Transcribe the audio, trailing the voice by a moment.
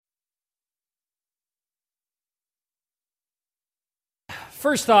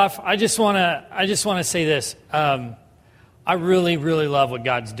First off, I just want to say this. I really, really love what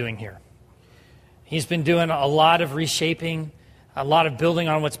God's doing here. He's been doing a lot of reshaping, a lot of building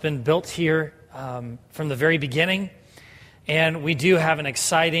on what's been built here from the very beginning. And we do have an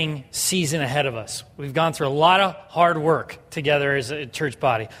exciting season ahead of us. We've gone through a lot of hard work together as a church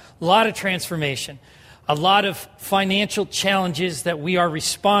body, a lot of transformation, a lot of financial challenges that we are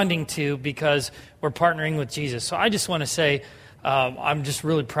responding to because we're partnering with Jesus. So I just want to say I'm just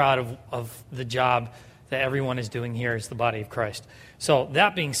really proud of the job that everyone is doing here as the body of Christ. So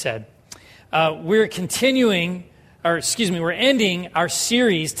that being said, we're ending our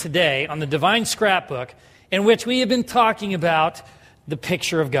series today on the Divine Scrapbook, in which we have been talking about the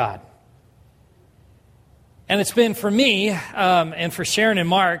picture of God. And it's been for me and for Sharon and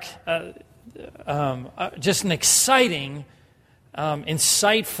Mark just an exciting,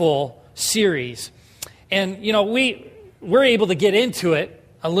 insightful series. And, you know, we're able to get into it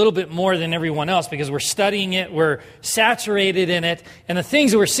a little bit more than everyone else because we're studying it, we're saturated in it, and the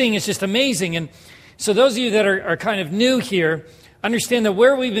things that we're seeing is just amazing. And so those of you that are kind of new here, understand that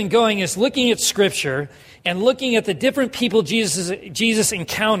where we've been going is looking at Scripture and looking at the different people Jesus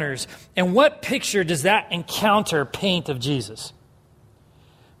encounters, and what picture does that encounter paint of Jesus?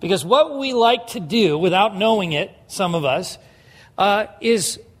 Because what we like to do, without knowing it, some of us,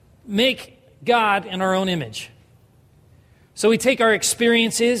 is make God in our own image. So we take our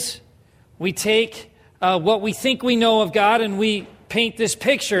experiences, we take what we think we know of God, and we paint this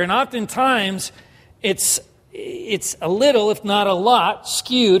picture. And oftentimes, it's a little, if not a lot,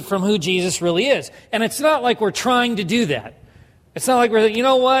 skewed from who Jesus really is. And it's not like we're trying to do that. It's not like we're, you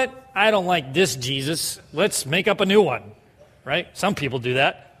know what? I don't like this Jesus. Let's make up a new one, right? Some people do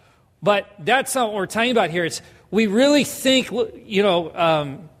that. But that's not what we're talking about here. It's we really think,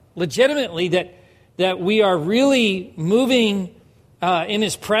 legitimately that we are really moving in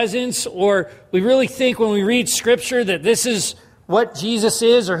His presence, or we really think when we read Scripture that this is what Jesus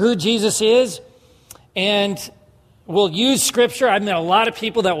is or who Jesus is. And we'll use Scripture. I've met a lot of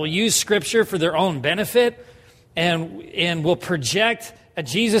people that will use Scripture for their own benefit and will project a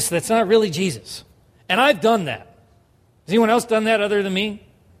Jesus that's not really Jesus. And I've done that. Has anyone else done that other than me?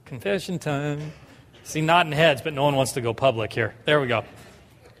 Confession time. See, nodding heads, but no one wants to go public here. There we go.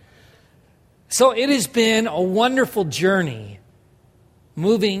 So it has been a wonderful journey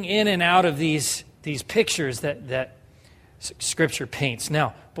moving in and out of these pictures that Scripture paints.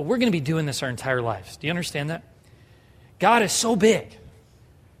 Now, but we're going to be doing this our entire lives. Do you understand that? God is so big.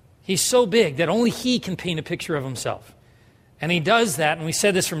 He's so big that only He can paint a picture of Himself. And He does that, and we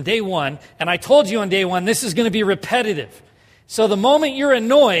said this from day one, and I told you on day one, this is going to be repetitive. So the moment you're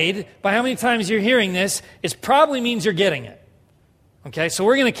annoyed by how many times you're hearing this, it probably means you're getting it. Okay, so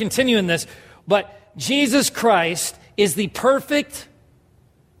we're going to continue in this. But Jesus Christ is the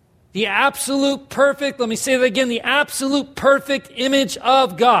absolute perfect, let me say that again, the absolute perfect image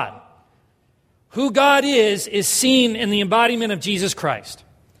of God. Who God is seen in the embodiment of Jesus Christ.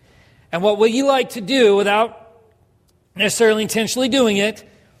 And what we like to do, without necessarily intentionally doing it,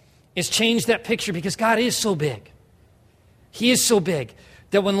 is change that picture, because God is so big. He is so big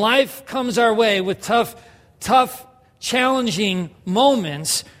that when life comes our way with tough, challenging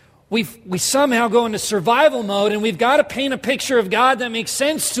moments, we somehow go into survival mode, and we've got to paint a picture of God that makes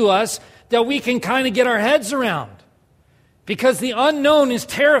sense to us, that we can kind of get our heads around. Because the unknown is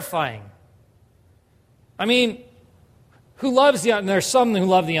terrifying. I mean, who loves the unknown? There's some who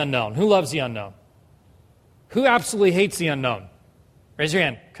love the unknown. Who loves the unknown? Who absolutely hates the unknown? Raise your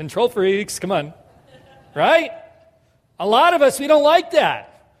hand. Control freaks, come on. Right? A lot of us, we don't like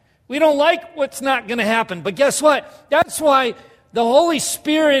that. We don't like what's not going to happen. But guess what? That's why the Holy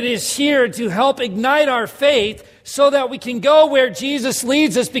Spirit is here to help ignite our faith so that we can go where Jesus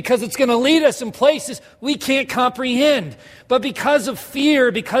leads us, because it's going to lead us in places we can't comprehend. But because of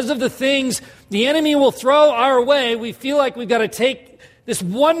fear, because of the things the enemy will throw our way, we feel like we've got to take this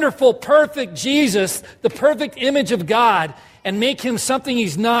wonderful, perfect Jesus, the perfect image of God, and make Him something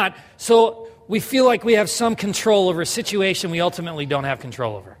He's not, so we feel like we have some control over a situation we ultimately don't have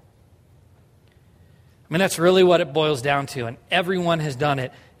control over. I mean, that's really what it boils down to, and everyone has done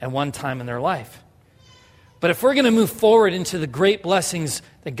it at one time in their life. But if we're going to move forward into the great blessings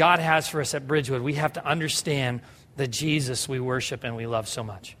that God has for us at Bridgewood, we have to understand the Jesus we worship and we love so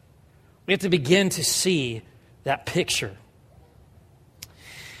much. We have to begin to see that picture.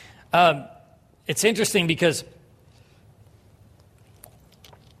 It's interesting because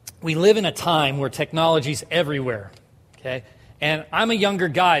we live in a time where technology's everywhere, okay? And I'm a younger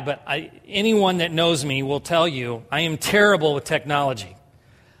guy, but anyone that knows me will tell you I am terrible with technology.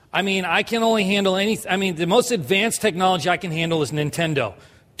 I mean, I can only handle the most advanced technology I can handle is Nintendo.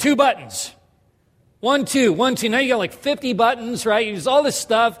 2 buttons. 1, 2, 1, 2. Now you got like 50 buttons, right? You use all this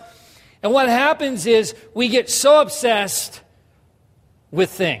stuff. And what happens is we get so obsessed with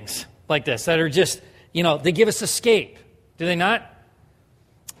things like this that are just, they give us escape. Do they not?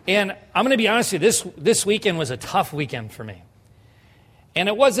 And I'm going to be honest with you, this weekend was a tough weekend for me. And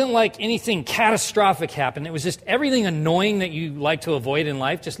it wasn't like anything catastrophic happened. It was just everything annoying that you like to avoid in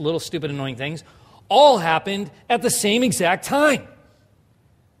life, just little stupid annoying things, all happened at the same exact time.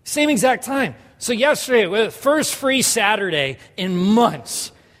 Same exact time. So yesterday, was the first free Saturday in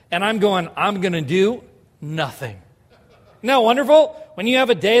months. And I'm going to do nothing. Isn't that wonderful? When you have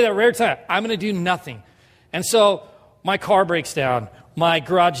a day, that rare time, I'm going to do nothing. And so my car breaks down. My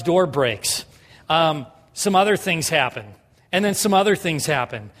garage door breaks. Some other things happen. And then some other things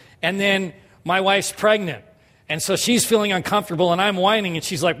happen. And then my wife's pregnant. And so she's feeling uncomfortable, and I'm whining, and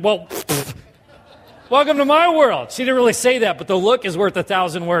she's like, well, welcome to my world. She didn't really say that, but the look is worth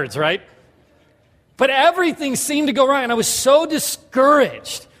 1,000 words, right? But everything seemed to go wrong, and I was so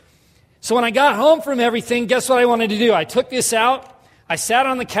discouraged. So when I got home from everything, guess what I wanted to do? I took this out, I sat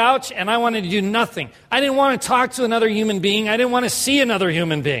on the couch, and I wanted to do nothing. I didn't want to talk to another human being. I didn't want to see another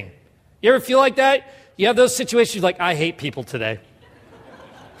human being. You ever feel like that? You have those situations like, I hate people today.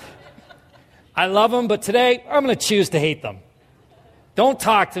 I love them, but today I'm going to choose to hate them. Don't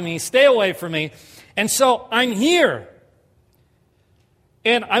talk to me. Stay away from me. And so I'm here.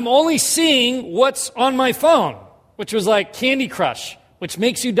 And I'm only seeing what's on my phone, which was like Candy Crush, which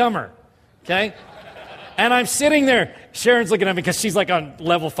makes you dumber. Okay? And I'm sitting there. Sharon's looking at me because she's like on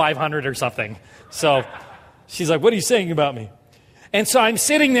level 500 or something. So she's like, what are you saying about me? And so I'm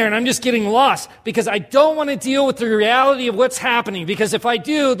sitting there and I'm just getting lost because I don't want to deal with the reality of what's happening. Because if I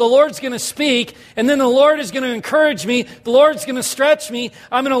do, the Lord's going to speak, and then the Lord is going to encourage me. The Lord's going to stretch me.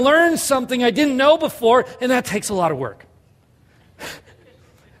 I'm going to learn something I didn't know before, and that takes a lot of work.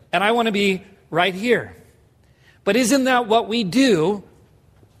 And I want to be right here. But isn't that what we do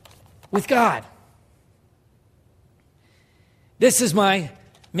with God? This is my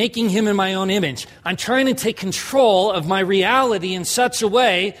making him in my own image. I'm trying to take control of my reality in such a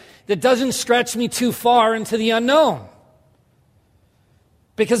way that doesn't stretch me too far into the unknown.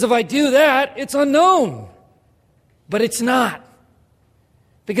 Because if I do that, it's unknown. But it's not.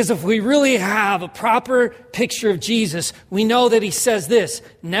 Because if we really have a proper picture of Jesus, we know that he says this,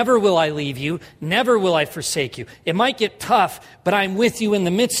 never will I leave you, never will I forsake you. It might get tough, but I'm with you in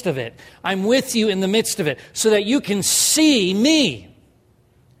the midst of it. I'm with you in the midst of it so that you can see me.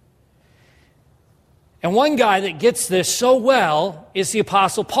 And one guy that gets this so well is the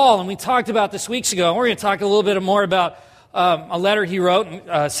Apostle Paul. And we talked about this weeks ago. And we're going to talk a little bit more about a letter he wrote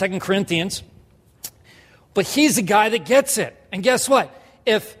in 2 Corinthians. But he's the guy that gets it. And guess what?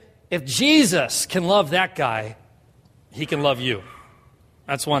 If Jesus can love that guy, he can love you.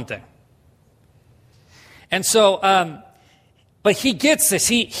 That's one thing. And so, but he gets this.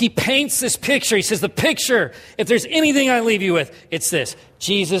 He paints this picture. He says, the picture, if there's anything I leave you with, it's this.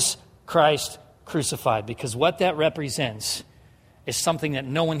 Jesus Christ crucified, because what that represents is something that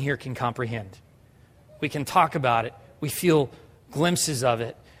no one here can comprehend. We can talk about it. We feel glimpses of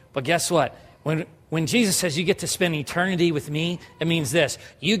it. But guess what? When Jesus says you get to spend eternity with me, it means this.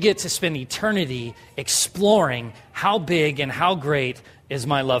 You get to spend eternity exploring how big and how great is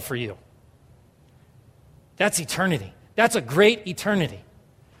my love for you. That's eternity. That's a great eternity.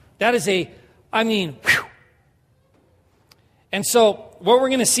 That is whew. And so what we're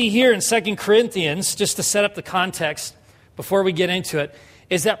going to see here in 2 Corinthians, just to set up the context before we get into it,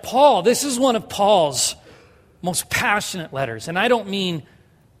 is that Paul, this is one of Paul's most passionate letters. And I don't mean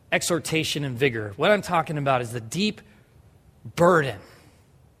exhortation and vigor. What I'm talking about is the deep burden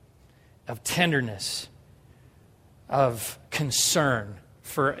of tenderness, of concern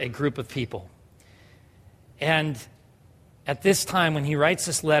for a group of people. And at this time, when he writes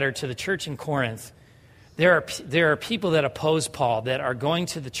this letter to the church in Corinth, there are people that oppose Paul that are going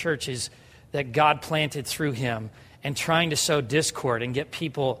to the churches that God planted through him and trying to sow discord and get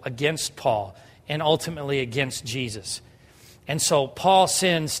people against Paul and ultimately against Jesus. And so Paul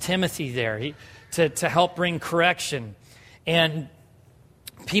sends Timothy there to help bring correction. And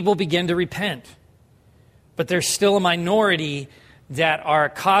people begin to repent. But there's still a minority that are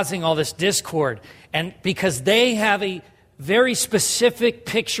causing all this discord. And because they have a very specific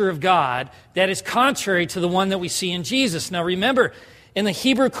picture of God that is contrary to the one that we see in Jesus. Now remember, in the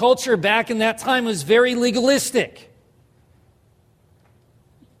Hebrew culture back in that time, it was very legalistic.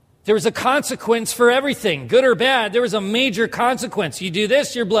 There was a consequence for everything, good or bad. There was a major consequence. You do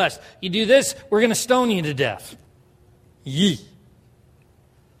this, you're blessed. You do this, we're going to stone you to death. Yee.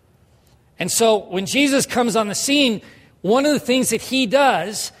 And so when Jesus comes on the scene, one of the things that he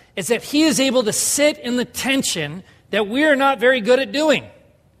does is that he is able to sit in the tension that we are not very good at doing.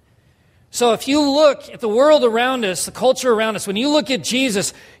 So if you look at the world around us, the culture around us, when you look at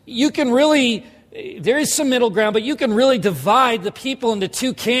Jesus, you can really, there is some middle ground, but you can really divide the people into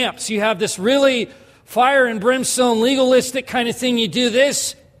two camps. You have this really fire and brimstone, legalistic kind of thing. You do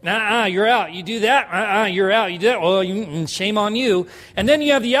this, you're out. You do that, you're out. You do that, well, shame on you. And then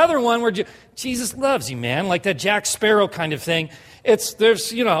you have the other one where Jesus loves you, man, like that Jack Sparrow kind of thing.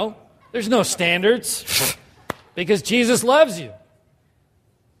 There's no standards because Jesus loves you.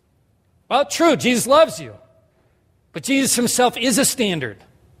 Well, true, Jesus loves you. But Jesus himself is a standard.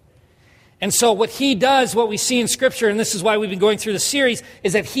 And so what he does, what we see in Scripture, and this is why we've been going through the series,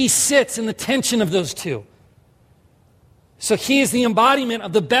 is that he sits in the tension of those two. So he is the embodiment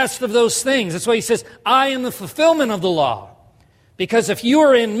of the best of those things. That's why he says, I am the fulfillment of the law. Because if you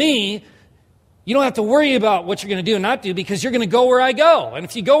are in me, you don't have to worry about what you're going to do and not do because you're going to go where I go. And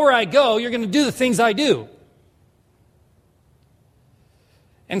if you go where I go, you're going to do the things I do.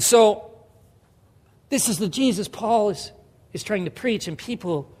 And so this is the Jesus Paul is trying to preach, and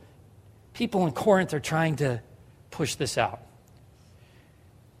people in Corinth are trying to push this out.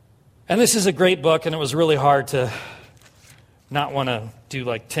 And this is a great book, and it was really hard to not want to do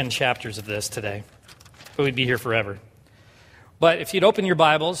like 10 chapters of this today. But we'd be here forever. But if you'd open your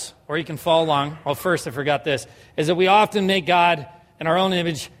Bibles, or you can follow along. Well, first, I forgot this, is that we often make God in our own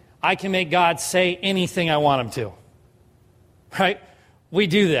image. I can make God say anything I want him to. Right? We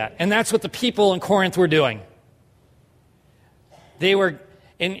do that. And that's what the people in Corinth were doing. They were,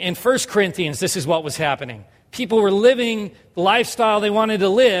 in 1 Corinthians, this is what was happening. People were living the lifestyle they wanted to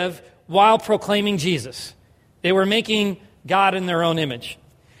live while proclaiming Jesus. They were making God in their own image.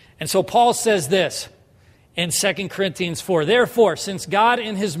 And so Paul says this in 2 Corinthians 4. Therefore, since God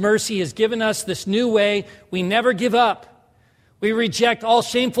in his mercy has given us this new way, we never give up. We reject all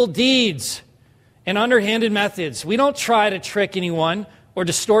shameful deeds and underhanded methods. We don't try to trick anyone or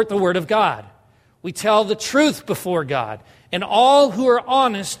distort the word of God. We tell the truth before God, and all who are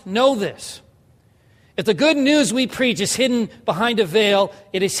honest know this. If the good news we preach is hidden behind a veil,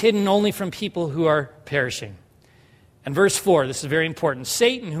 it is hidden only from people who are perishing. And verse 4, this is very important.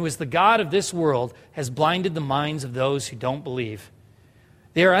 Satan, who is the god of this world, has blinded the minds of those who don't believe.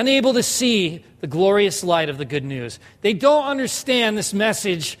 They are unable to see the glorious light of the good news. They don't understand this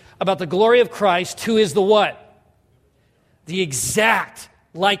message about the glory of Christ, who is the what? The exact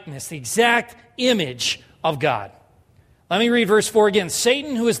likeness, the exact image of God. Let me read verse 4 again.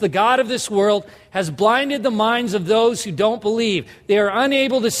 Satan, who is the god of this world, has blinded the minds of those who don't believe. They are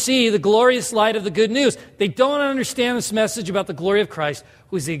unable to see the glorious light of the good news. They don't understand this message about the glory of Christ,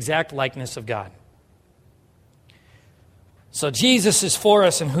 who is the exact likeness of God. So Jesus is for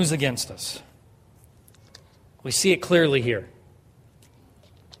us, and who's against us? We see it clearly here.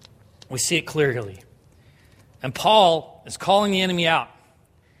 We see it clearly. And Paul is calling the enemy out.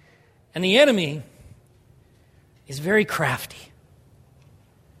 And the enemy is very crafty.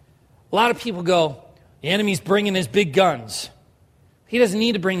 A lot of people go, the enemy's bringing his big guns. He doesn't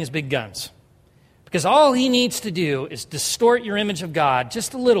need to bring his big guns. Because all he needs to do is distort your image of God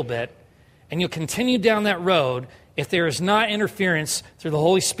just a little bit, and you'll continue down that road if there is not interference through the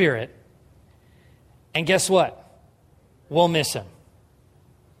Holy Spirit. And guess what? We'll miss him.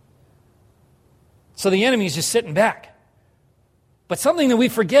 So the enemy is just sitting back. But something that we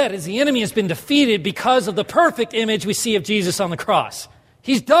forget is the enemy has been defeated because of the perfect image we see of Jesus on the cross.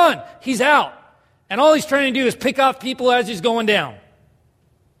 He's done. He's out. And all he's trying to do is pick off people as he's going down.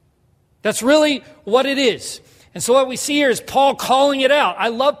 That's really what it is. And so what we see here is Paul calling it out. I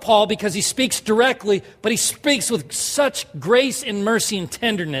love Paul because he speaks directly, but he speaks with such grace and mercy and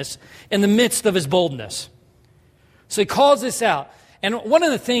tenderness in the midst of his boldness. So he calls this out. And one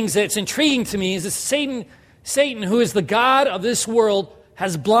of the things that's intriguing to me is that Satan, who is the god of this world,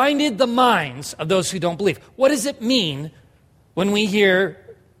 has blinded the minds of those who don't believe. What does it mean when we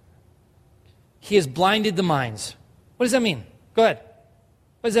hear he has blinded the minds? What does that mean? Go ahead.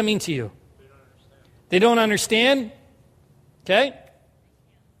 What does that mean to you? They don't understand? Okay?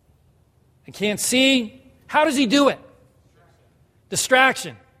 They can't see. How does he do it?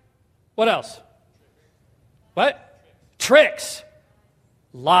 Distraction. What else? What? Tricks.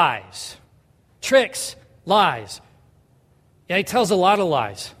 Lies. Tricks. Lies. Yeah, he tells a lot of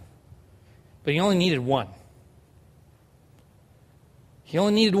lies. But he only needed one. He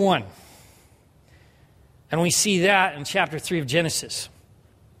only needed one. And we see that in chapter 3 of Genesis.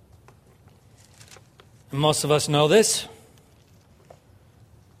 And most of us know this.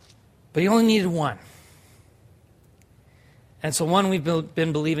 But he only needed one. And it's the one we've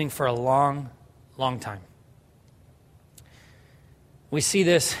been believing for a long, long time. We see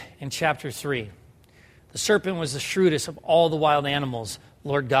this in chapter 3. The serpent was the shrewdest of all the wild animals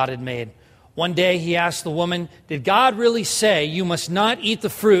Lord God had made. One day he asked the woman, "Did God really say you must not eat the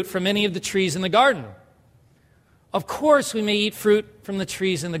fruit from any of the trees in the garden?" "Of course we may eat fruit from the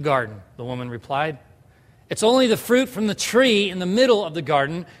trees in the garden," the woman replied. "It's only the fruit from the tree in the middle of the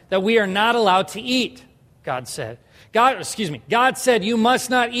garden that we are not allowed to eat," God said. God said, "You must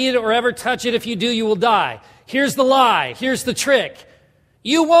not eat it or ever touch it. If you do, you will die." Here's the lie. Here's the trick.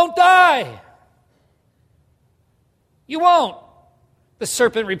 You won't die. You won't. The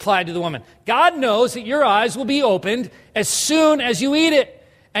serpent replied to the woman, "God knows that your eyes will be opened as soon as you eat it,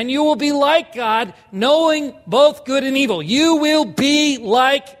 and you will be like God, knowing both good and evil." You will be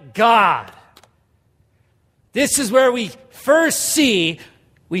like God. This is where we first see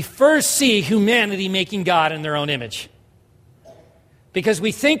humanity making God in their own image. Because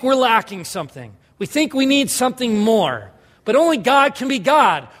we think we're lacking something. We think we need something more. But only God can be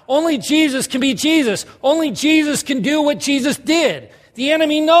God. Only Jesus can be Jesus. Only Jesus can do what Jesus did. The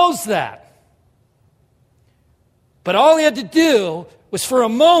enemy knows that. But all he had to do was for a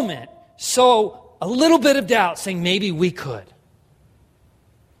moment sow a little bit of doubt, saying maybe we could.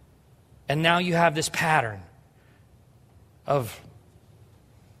 And now you have this pattern of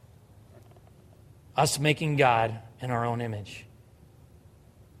us making God in our own image.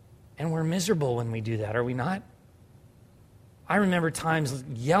 And we're miserable when we do that, are we not? I remember times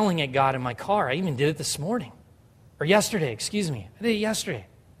yelling at God in my car. I even did it this morning. Or yesterday, excuse me. I did it yesterday.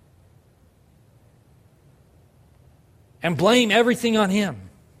 And blame everything on Him.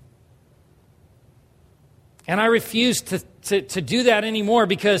 And I refuse to do that anymore,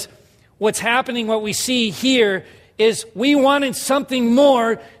 because what's happening, what we see here, is we wanted something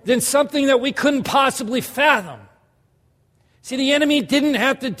more than something that we couldn't possibly fathom. See, the enemy didn't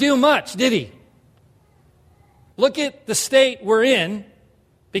have to do much, did he? Look at the state we're in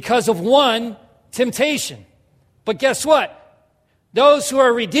because of one temptation. But guess what? Those who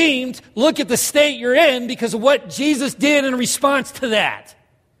are redeemed, look at the state you're in because of what Jesus did in response to that.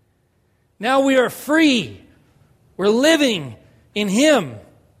 Now we are free. We're living in Him.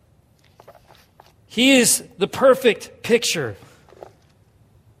 He is the perfect picture.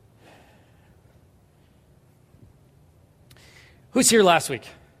 Who's here last week?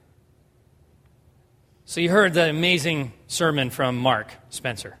 So you heard the amazing sermon from Mark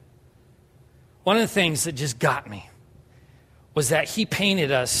Spencer. One of the things that just got me was that he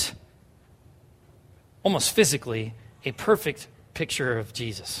painted us, almost physically, a perfect picture of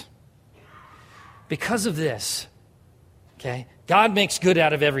Jesus. Because of this, okay, God makes good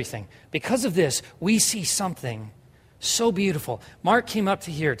out of everything. Because of this, we see something so beautiful. Mark came up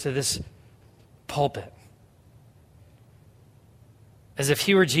to here, to this pulpit, as if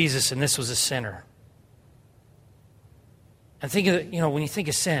he were Jesus and this was a sinner. And think of, when you think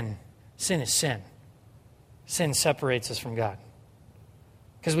of sin, sin is sin. Sin separates us from God.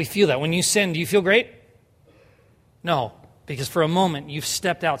 Because we feel that. When you sin, do you feel great? No, because for a moment you've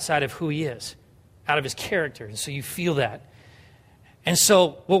stepped outside of who He is, out of His character, and so you feel that. And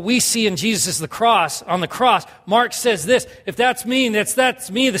so what we see in Jesus is the cross. On the cross, Mark says this, if that's me,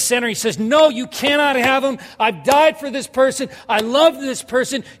 that's me, the sinner. He says, no, you cannot have Him. I've died for this person. I love this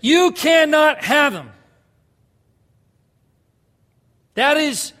person. You cannot have Him. That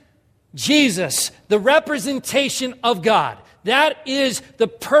is Jesus, the representation of God. That is the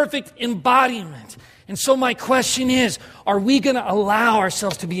perfect embodiment. And so my question is, are we going to allow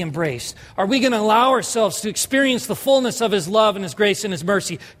ourselves to be embraced? Are we going to allow ourselves to experience the fullness of His love and His grace and His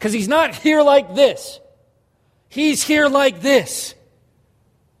mercy? Because He's not here like this. He's here like this,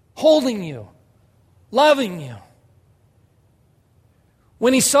 holding you, loving you.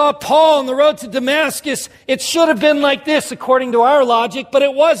 When He saw Paul on the road to Damascus, it should have been like this according to our logic, but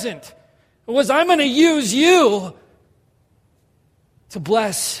it wasn't. It was, I'm going to use you to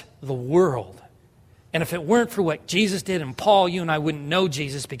bless the world. And if it weren't for what Jesus did in Paul, you and I wouldn't know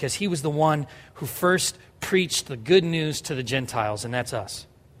Jesus, because he was the one who first preached the good news to the Gentiles, and that's us.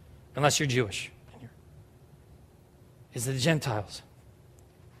 Unless you're Jewish. It's the Gentiles.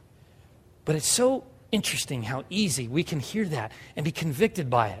 But it's so interesting how easy we can hear that and be convicted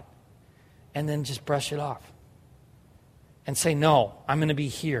by it and then just brush it off and say, no, I'm going to be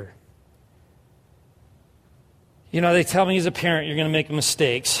here. They tell me as a parent, you're going to make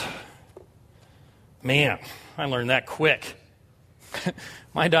mistakes. Man, I learned that quick.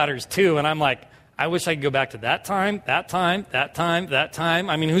 My daughter's 2, and I'm like, I wish I could go back to that time.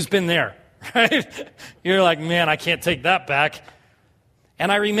 I mean, who's been there, right? You're like, man, I can't take that back. And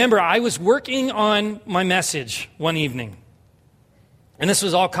I remember I was working on my message one evening, And this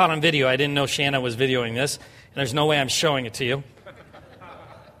was all caught on video. I didn't know Shanna was videoing this, and there's no way I'm showing it to you.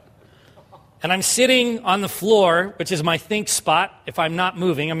 And I'm sitting on the floor, which is my think spot if I'm not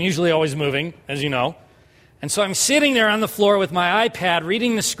moving. I'm usually always moving, as you know. And so I'm sitting there on the floor with my iPad,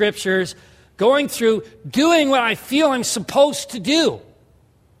 reading the scriptures, going through, doing what I feel I'm supposed to do.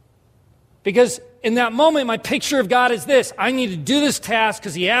 Because in that moment, my picture of God is this: I need to do this task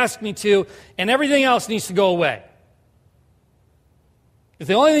because he asked me to, and everything else needs to go away. If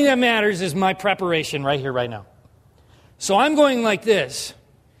the only thing that matters is my preparation right here, right now. So I'm going like this,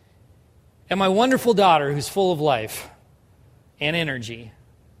 and my wonderful daughter, who's full of life and energy,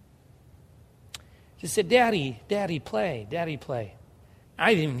 she said, Daddy, play, Daddy, play.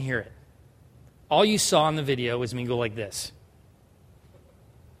 I didn't even hear it. All you saw in the video was me go like this.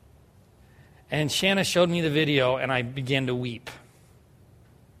 And Shanna showed me the video, and I began to weep.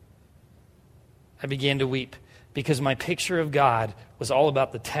 I began to weep because my picture of God was all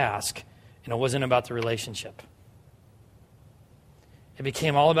about the task, and it wasn't about the relationship. It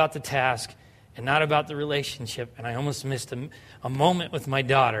became all about the task and not about the relationship, and I almost missed a moment with my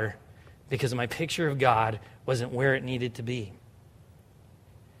daughter because my picture of God wasn't where it needed to be.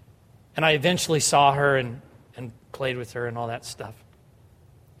 And I eventually saw her and played with her and all that stuff.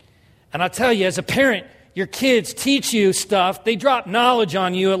 And I'll tell you, as a parent, your kids teach you stuff. They drop knowledge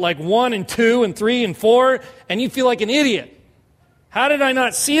on you at like 1 and 2 and 3 and 4, and you feel like an idiot. How did I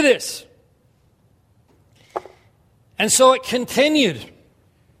not see this? And so it continued.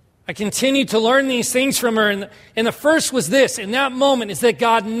 I continued to learn these things from her. And the first was this, in that moment, is that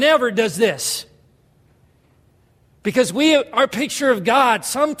God never does this. Because our picture of God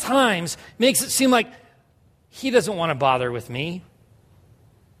sometimes makes it seem like he doesn't want to bother with me.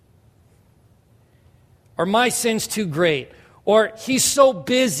 Or my sin's too great. Or he's so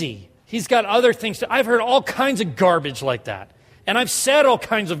busy. He's got other things to... I've heard all kinds of garbage like that. And I've said all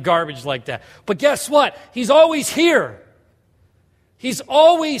kinds of garbage like that. But guess what? He's always here. He's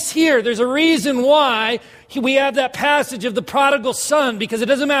always here. There's a reason why we have that passage of the prodigal son, because it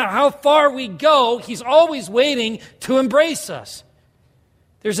doesn't matter how far we go, he's always waiting to embrace us.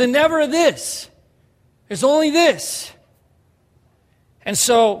 There's a never this. There's only this. And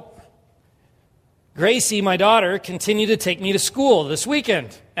so, Gracie, my daughter, continued to take me to school this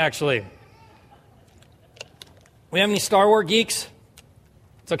weekend, actually. We have any Star Wars geeks?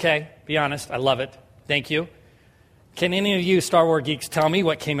 It's okay. Be honest. I love it. Thank you. Can any of you Star Wars geeks tell me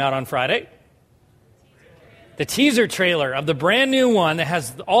what came out on Friday? The teaser trailer of the brand new one that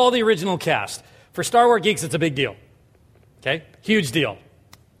has all the original cast. For Star Wars geeks, it's a big deal. Okay? Huge deal.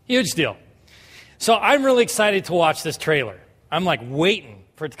 Huge deal. So I'm really excited to watch this trailer. I'm like waiting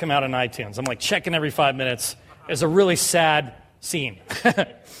for it to come out on iTunes. I'm like checking every 5 minutes. There's a really sad scene. And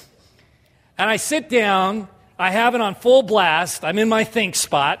I sit down. I have it on full blast. I'm in my think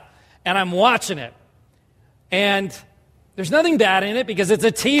spot. And I'm watching it. And there's nothing bad in it because it's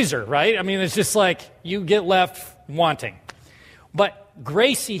a teaser, right? I mean, it's just like you get left wanting. But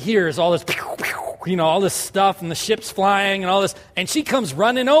Gracie hears all this, all this stuff and the ship's flying and all this, and she comes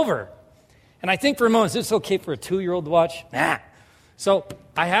running over. And I think for a moment, is this okay for a 2-year-old to watch? Nah. So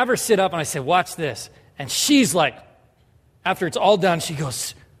I have her sit up and I say, watch this. And she's like, after it's all done, she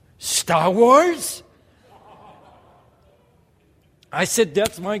goes, Star Wars? I said,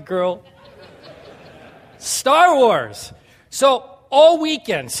 that's my girl. Star Wars. So all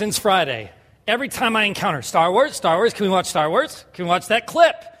weekend since Friday, every time I encounter Star Wars, can we watch Star Wars? Can we watch that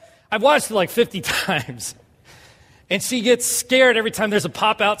clip? I've watched it like 50 times. And she gets scared every time there's a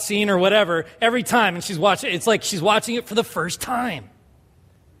pop-out scene or whatever, every time. And she's watching, it's like she's watching it for the first time.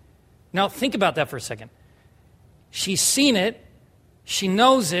 Now think about that for a second. She's seen it, she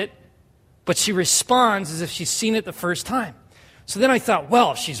knows it, but she responds as if she's seen it the first time. So then I thought,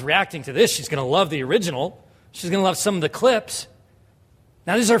 well, if she's reacting to this, she's going to love the original. She's going to love some of the clips.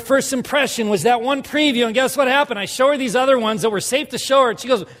 Now, this is her first impression, was that one preview. And guess what happened? I show her these other ones that were safe to show her. And she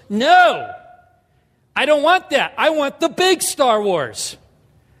goes, no, I don't want that. I want the big Star Wars.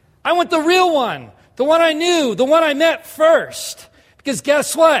 I want the real one. The one I knew. The one I met first. Because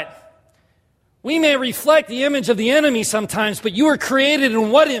guess what? We may reflect the image of the enemy sometimes, but you were created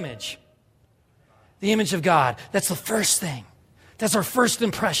in what image? The image of God. That's the first thing. That's our first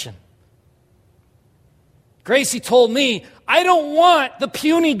impression. Gracie told me, I don't want the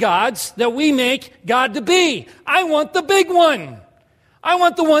puny gods that we make God to be. I want the big one. I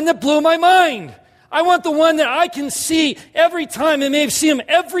want the one that blew my mind. I want the one that I can see every time. I may see him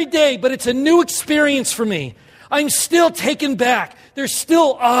every day, but it's a new experience for me. I'm still taken back. There's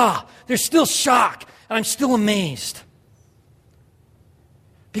still awe. There's still shock. And I'm still amazed.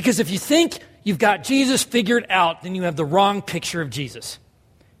 Because if you think you've got Jesus figured out, then you have the wrong picture of Jesus.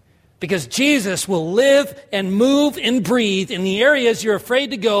 Because Jesus will live and move and breathe in the areas you're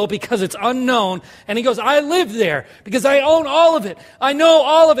afraid to go because it's unknown. And he goes, I live there because I own all of it. I know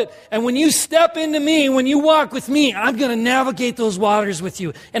all of it. And when you step into me, when you walk with me, I'm going to navigate those waters with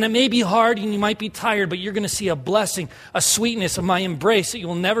you. And it may be hard and you might be tired, but you're going to see a blessing, a sweetness of my embrace that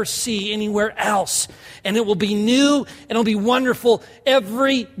you'll never see anywhere else. And it will be new and it'll be wonderful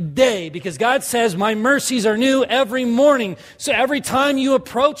every day because God says, my mercies are new every morning. So every time you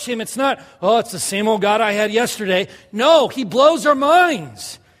approach him, it's not, oh, it's the same old God I had yesterday. No, he blows our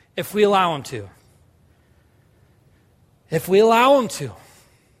minds if we allow him to. If we allow him to.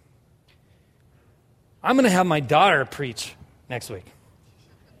 I'm going to have my daughter preach next week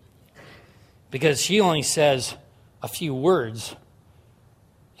because she only says a few words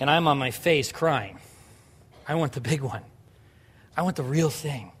and I'm on my face crying. I want the big one. I want the real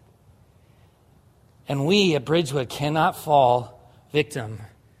thing. And we at Bridgewood cannot fall victim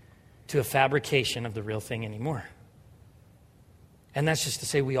to a fabrication of the real thing anymore. And that's just to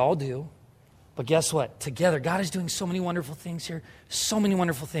say we all do. But guess what? Together, God is doing so many wonderful things here. So many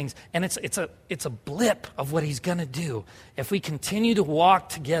wonderful things. And it's a blip of what he's going to do. If we continue to walk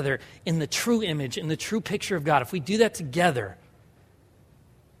together in the true image, in the true picture of God, if we do that together,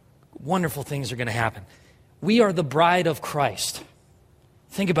 wonderful things are going to happen. We are the bride of Christ.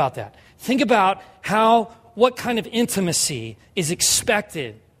 Think about that. Think about what kind of intimacy is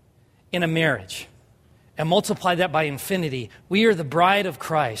expected in a marriage, and multiply that by infinity. We are the bride of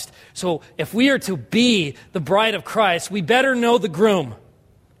Christ. So if we are to be the bride of Christ, we better know the groom.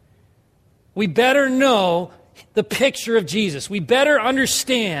 We better know the picture of Jesus. We better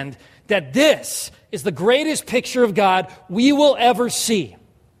understand that this is the greatest picture of God we will ever see.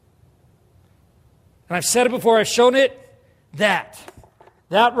 And I've said it before, I've shown it, that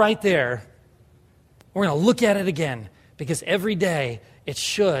right there, we're going to look at it again because every day it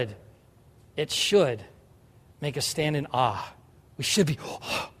should make us stand in awe. We should be,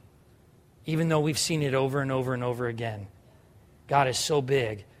 even though we've seen it over and over and over again. God is so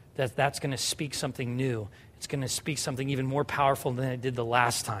big that that's going to speak something new. It's going to speak something even more powerful than it did the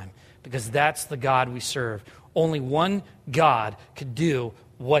last time because that's the God we serve. Only one God could do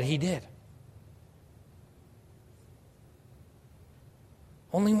what he did.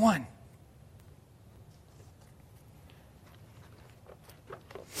 Only one.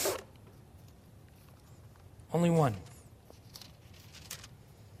 Only one.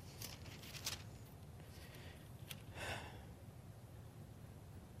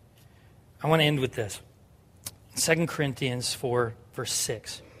 I want to end with this. 2 Corinthians 4, verse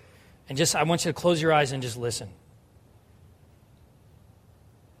 6. And I want you to close your eyes and just listen.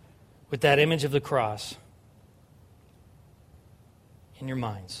 With that image of the cross in your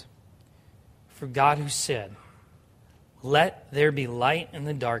minds. For God who said, let there be light in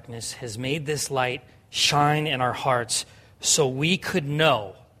the darkness, has made this light shine in our hearts so we could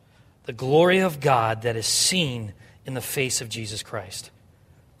know the glory of God that is seen in the face of Jesus Christ.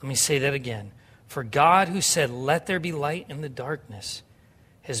 Let me say that again. For God who said, let there be light in the darkness,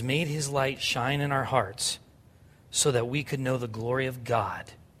 has made his light shine in our hearts so that we could know the glory of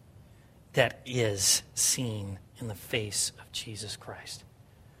God that is seen in the face of Jesus Christ.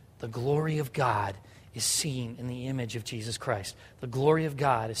 The glory of God is seen in the image of Jesus Christ. The glory of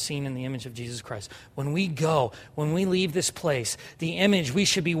God is seen in the image of Jesus Christ. When we leave this place, the image we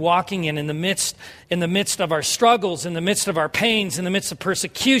should be walking in the midst of our struggles, in the midst of our pains, in the midst of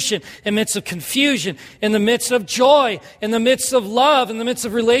persecution, in the midst of confusion, in the midst of joy, in the midst of love, in the midst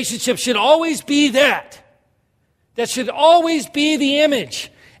of relationships, should always be that. That should always be the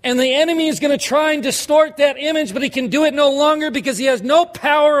image. And the enemy is going to try and distort that image, but he can do it no longer because he has no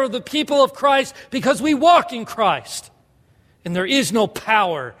power over the people of Christ because we walk in Christ. And there is no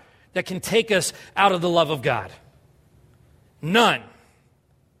power that can take us out of the love of God. None.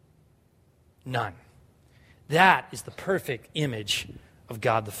 None. That is the perfect image of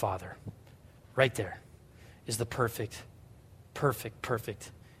God the Father. Right there is the perfect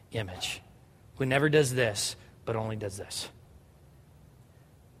image. Who never does this, but only does this.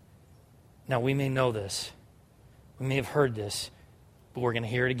 Now, we may know this. We may have heard this, but we're going to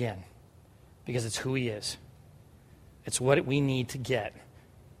hear it again because it's who he is. It's what we need to get.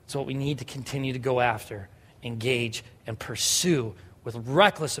 It's what we need to continue to go after, engage, and pursue with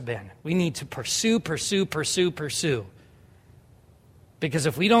reckless abandon. We need to pursue. Because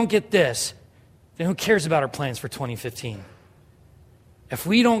if we don't get this, then who cares about our plans for 2015? If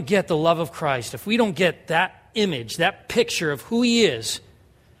we don't get the love of Christ, if we don't get that image, that picture of who he is,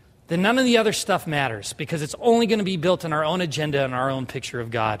 then none of the other stuff matters, because it's only going to be built on our own agenda and our own picture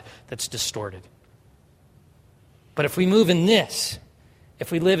of God that's distorted. But if we move in this,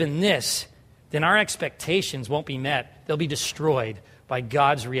 if we live in this, then our expectations won't be met. They'll be destroyed by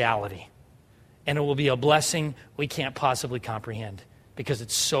God's reality. And it will be a blessing we can't possibly comprehend, because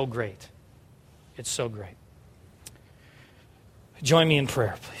it's so great. It's so great. Join me in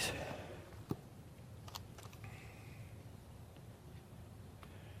prayer, please.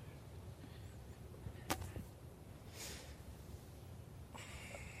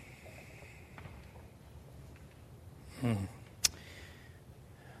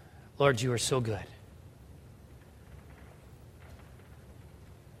 Lord, you are so good.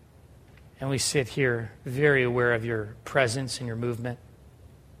 And we sit here very aware of your presence and your movement.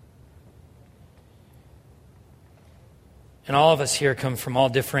 And all of us here come from all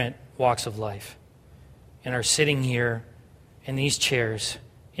different walks of life and are sitting here in these chairs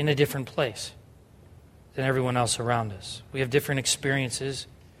in a different place than everyone else around us. We have different experiences,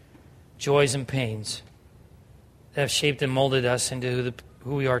 joys and pains that have shaped and molded us into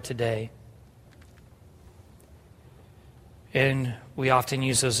who we are today. And we often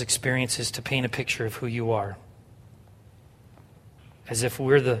use those experiences to paint a picture of who you are, as if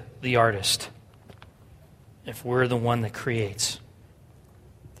we're the artist, if we're the one that creates.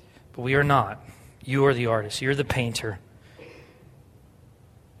 But we are not. You are the artist. You're the painter.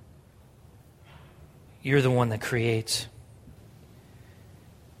 You're the one that creates.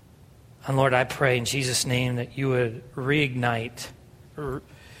 And Lord, I pray in Jesus' name that you would reignite,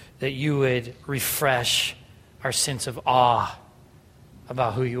 that you would refresh our sense of awe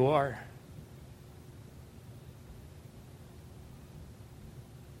about who you are.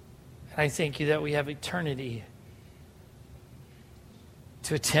 And I thank you that we have eternity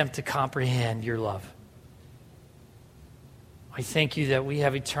to attempt to comprehend your love. I thank you that we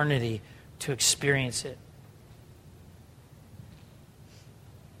have eternity to experience it.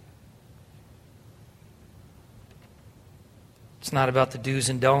 It's not about the do's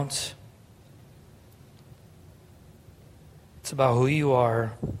and don'ts. It's about who you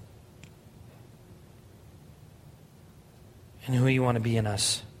are and who you want to be in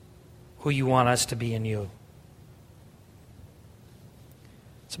us, who you want us to be in you.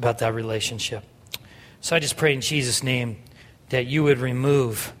 It's about that relationship. So I just pray in Jesus' name that you would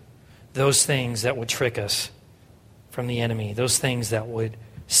remove those things that would trick us from the enemy, those things that would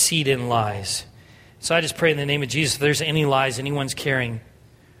seed in lies. So I just pray in the name of Jesus, if there's any lies anyone's carrying,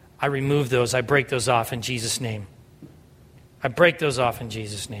 I remove those. I break those off in Jesus' name. I break those off in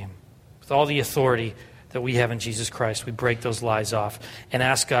Jesus' name. With all the authority that we have in Jesus Christ, we break those lies off and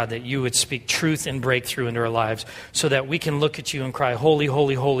ask God that you would speak truth and breakthrough into our lives so that we can look at you and cry, holy,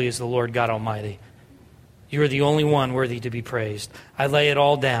 holy, holy is the Lord God Almighty. You are the only one worthy to be praised. I lay it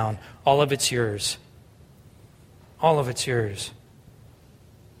all down. All of it's yours. All of it's yours.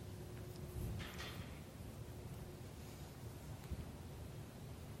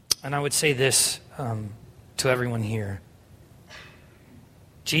 And I would say this to everyone here.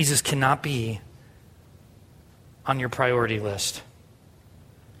 Jesus cannot be on your priority list.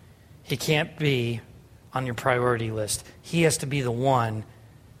 He can't be on your priority list. He has to be the one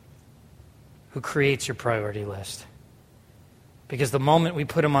who creates your priority list. Because the moment we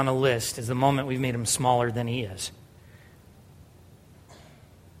put him on a list is the moment we've made him smaller than he is.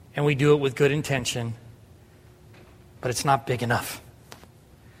 And we do it with good intention, but it's not big enough.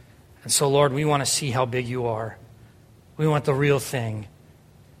 And so, Lord, we want to see how big you are. We want the real thing.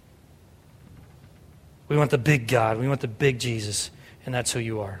 We want the big God. We want the big Jesus. And that's who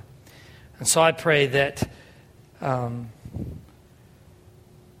you are. And so I pray that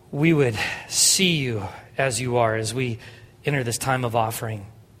we would see you as you are as we enter this time of offering.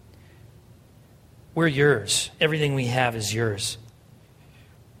 We're yours. Everything we have is yours.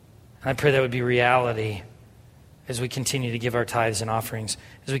 And I pray that would be reality as we continue to give our tithes and offerings,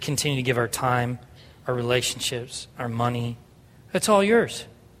 as we continue to give our time, our relationships, our money. It's all yours.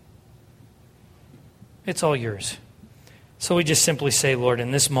 It's all yours. So we just simply say, Lord,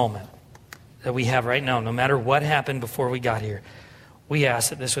 in this moment that we have right now, no matter what happened before we got here, we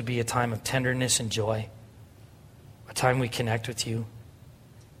ask that this would be a time of tenderness and joy, a time we connect with you,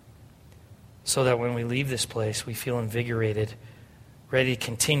 so that when we leave this place, we feel invigorated, ready to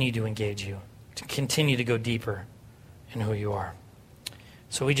continue to engage you, to continue to go deeper in who you are.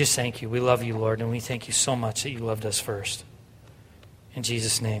 So we just thank you. We love you, Lord, and we thank you so much that you loved us first. In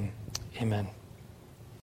Jesus' name, amen.